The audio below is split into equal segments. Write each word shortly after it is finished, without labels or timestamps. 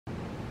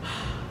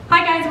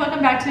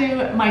welcome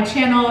back to my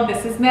channel.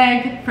 This is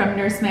Meg from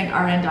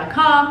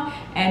nursemegRN.com,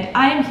 and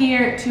I am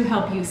here to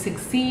help you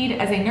succeed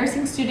as a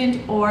nursing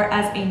student or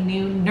as a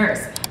new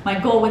nurse. My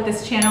goal with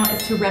this channel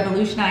is to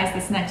revolutionize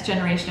this next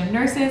generation of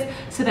nurses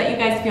so that you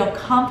guys feel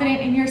confident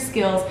in your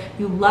skills,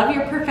 you love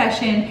your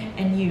profession,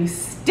 and you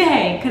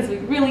stay, because we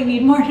really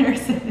need more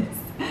nurses.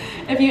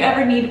 If you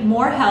ever need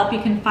more help,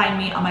 you can find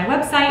me on my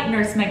website,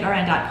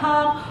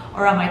 nursemegRN.com,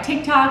 or on my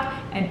TikTok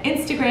and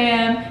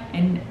Instagram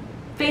and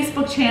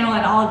Facebook channel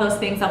and all of those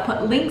things. I'll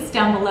put links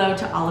down below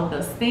to all of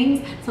those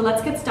things. So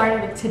let's get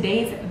started with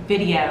today's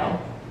video.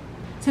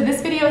 So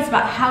this video is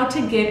about how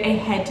to get a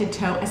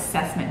head-to-toe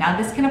assessment. Now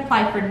this can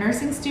apply for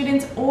nursing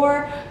students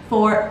or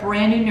for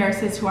brand new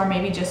nurses who are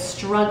maybe just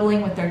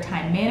struggling with their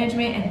time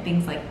management and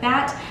things like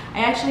that.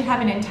 I actually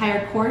have an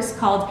entire course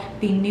called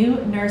the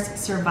New Nurse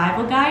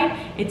Survival Guide.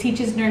 It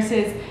teaches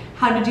nurses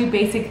how to do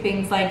basic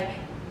things like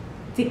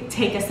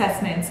take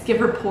assessments, give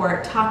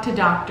report, talk to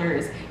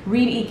doctors,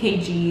 read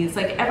EKGs,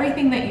 like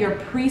everything that your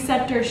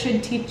preceptor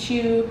should teach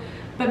you,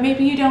 but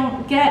maybe you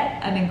don't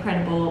get an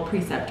incredible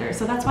preceptor.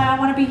 So that's why I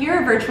want to be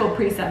your virtual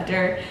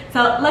preceptor.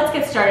 So let's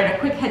get started. A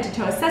quick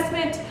head-to-toe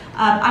assessment.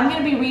 I'm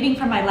going to be reading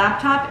from my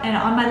laptop, and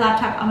on my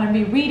laptop I'm going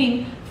to be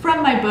reading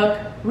from my book,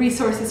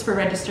 Resources for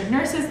Registered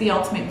Nurses, The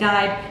Ultimate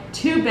Guide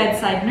to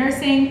Bedside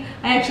Nursing.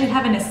 I actually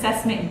have an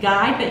assessment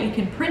guide that you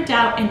can print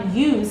out and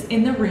use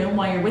in the room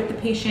while you're with the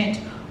patient,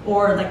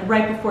 or like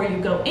right before you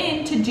go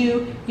in to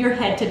do your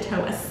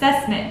head-to-toe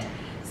assessment.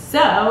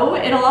 So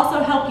it'll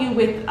also help you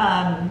with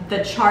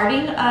the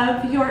charting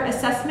of your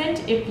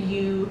assessment if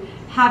you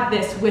have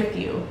this with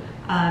you.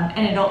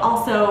 And it'll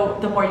also,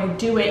 the more you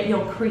do it,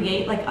 you'll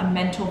create like a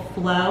mental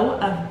flow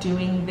of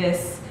doing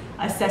this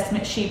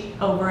assessment sheet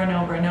over and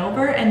over and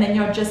over, and then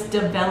you'll just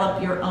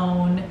develop your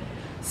own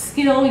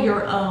skill,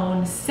 your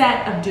own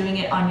set of doing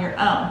it on your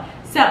own.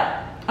 So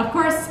of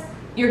course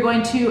you're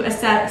going to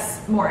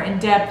assess more in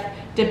depth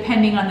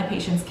depending on the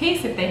patient's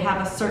case, if they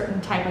have a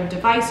certain type of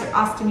device or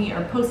ostomy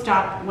or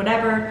post-op,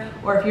 whatever,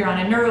 or if you're on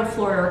a neuro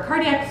floor or a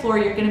cardiac floor,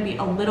 you're going to be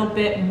a little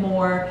bit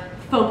more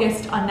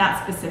focused on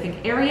that specific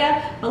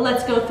area. But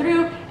let's go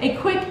through a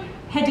quick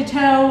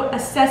head-to-toe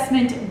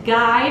assessment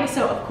guide.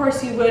 So of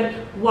course you would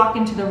walk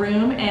into the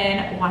room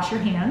and wash your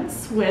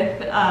hands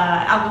with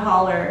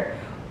alcohol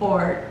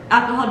or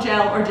alcohol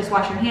gel, or just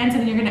wash your hands.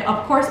 And then you're going to,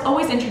 of course,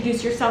 always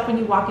introduce yourself when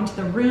you walk into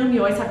the room.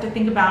 You always have to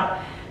think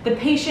about the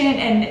patient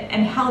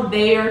and how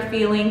they are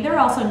feeling. They're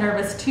also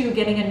nervous too,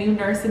 getting a new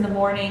nurse in the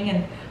morning,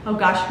 and oh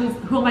gosh,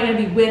 who am I going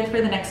to be with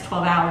for the next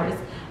 12 hours?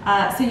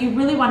 So you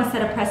really want to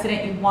set a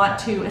precedent. You want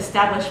to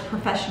establish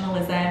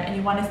professionalism, and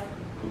you want to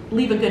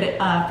leave a good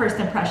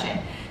first impression.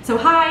 So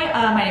hi,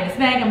 my name is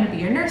Meg. I'm going to be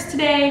your nurse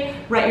today.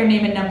 Write your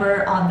name and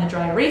number on the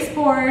dry erase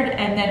board,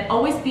 and then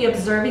always be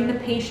observing the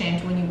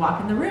patient when you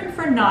walk in the room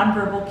for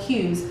nonverbal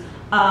cues.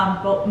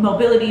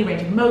 Mobility,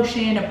 range of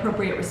motion,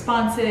 appropriate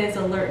responses,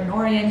 alert and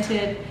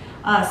oriented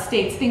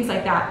states, things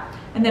like that.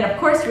 And then of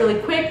course, really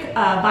quick,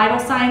 vital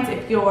signs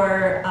if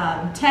your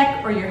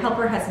tech or your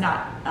helper has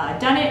not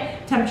done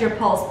it: temperature,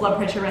 pulse, blood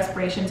pressure,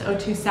 respirations,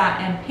 O2 sat,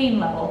 and pain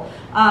level.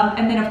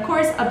 And then of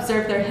course,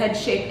 observe their head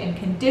shape and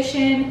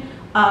condition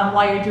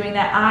while you're doing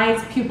that.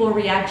 Eyes, pupil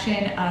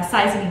reaction,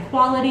 size and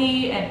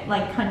equality, and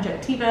like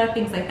conjunctiva,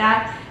 things like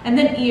that. And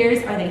then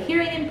ears, are they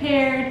hearing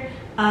impaired?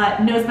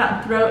 Nose, mouth,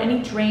 and throat,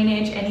 any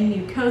drainage, any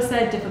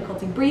mucosa,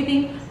 difficulty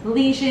breathing,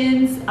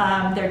 lesions,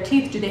 their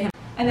teeth, do they have?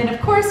 And then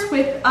of course,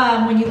 with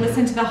when you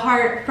listen to the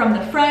heart from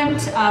the front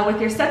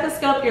with your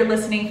stethoscope, you're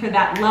listening for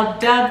that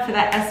lub-dub, for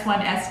that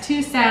S1,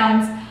 S2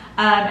 sounds.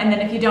 And then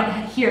if you don't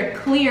hear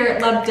clear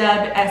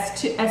lub-dub,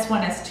 S2,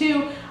 S1,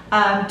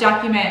 S2,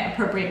 document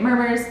appropriate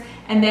murmurs.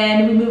 And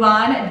then we move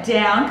on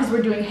down, because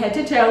we're doing head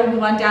to toe, we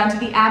move on down to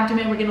the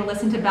abdomen. We're going to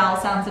listen to bowel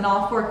sounds in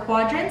all 4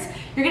 quadrants.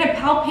 You're going to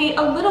palpate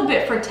a little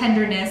bit for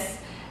tenderness,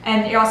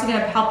 and you're also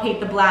going to palpate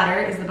the bladder.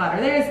 Is the bladder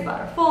there? Is the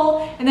bladder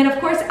full? And then of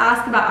course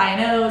ask about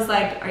I&Os,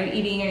 like are you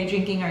eating, are you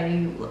drinking, are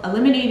you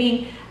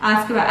eliminating?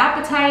 Ask about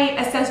appetite,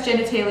 assess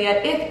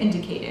genitalia if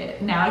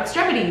indicated. Now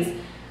extremities.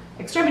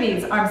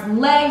 Extremities, arms and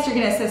legs, you're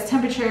going to assess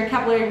temperature,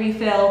 capillary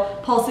refill,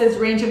 pulses,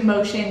 range of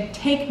motion.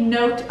 Take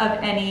note of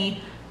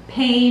any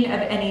pain, of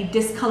any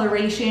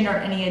discoloration or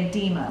any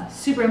edema.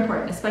 Super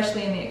important,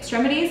 especially in the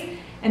extremities.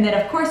 And then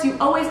of course you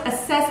always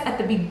assess at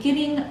the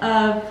beginning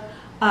of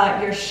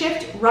your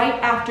shift, right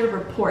after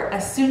report.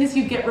 As soon as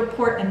you get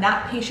report and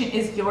that patient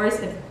is yours,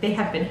 if they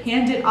have been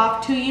handed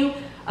off to you,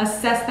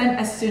 assess them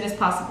as soon as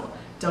possible.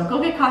 Don't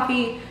go get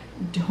coffee,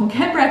 don't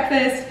get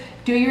breakfast,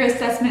 do your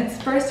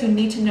assessments first. You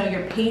need to know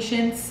your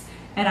patients,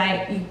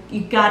 and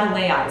you gotta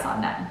lay eyes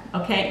on them,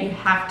 okay? You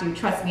have to,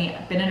 trust me,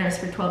 I've been a nurse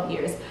for 12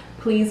 years.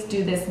 Please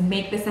do this,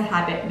 make this a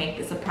habit, make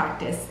this a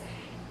practice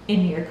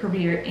in your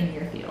career, in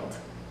your field.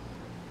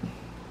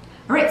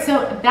 All right,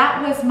 so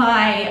that was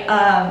my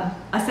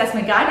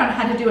assessment guide on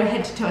how to do a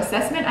head-to-toe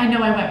assessment. I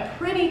know I went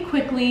pretty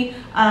quickly.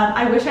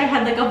 I wish I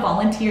had like a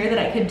volunteer that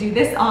I could do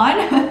this on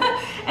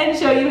and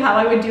show you how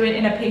I would do it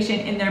in a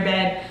patient in their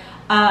bed.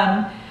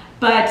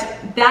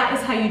 But that is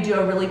how you do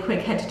a really quick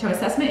head-to-toe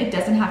assessment. It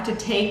doesn't have to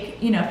take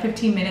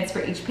 15 minutes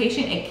for each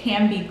patient. It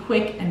can be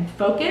quick and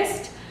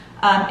focused.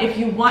 If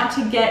you want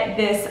to get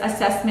this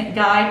assessment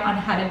guide on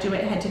how to do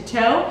it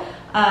head-to-toe,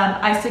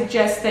 I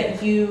suggest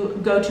that you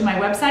go to my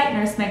website,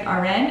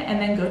 NurseMegRN, and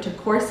then go to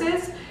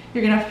courses.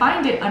 You're gonna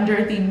find it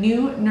under the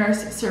New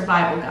Nurse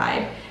Survival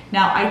Guide.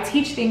 Now, I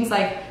teach things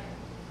like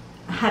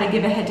how to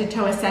give a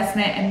head-to-toe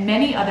assessment and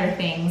many other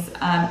things,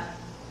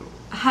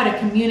 how to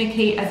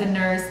communicate as a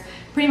nurse,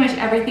 pretty much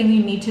everything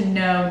you need to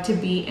know to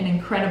be an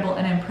incredible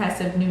and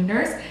impressive new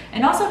nurse,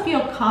 and also feel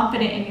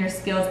confident in your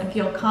skills and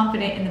feel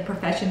confident in the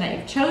profession that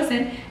you've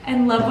chosen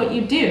and love what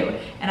you do.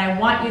 And I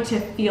want you to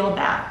feel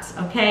that,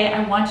 okay?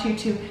 I want you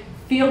to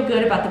feel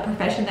good about the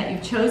profession that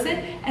you've chosen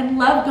and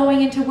love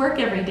going into work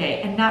every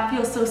day and not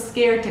feel so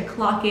scared to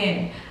clock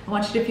in. I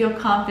want you to feel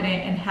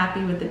confident and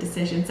happy with the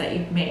decisions that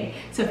you've made.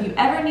 So if you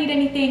ever need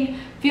anything,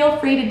 feel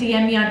free to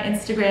DM me on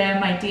Instagram.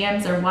 My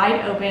DMs are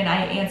wide open. I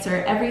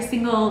answer every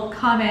single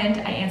comment.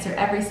 I answer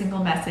every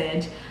single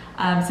message.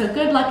 So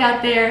good luck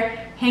out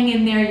there. Hang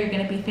in there. You're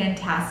going to be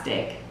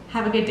fantastic.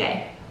 Have a good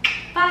day.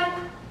 Bye.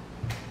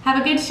 Have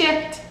a good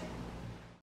shift.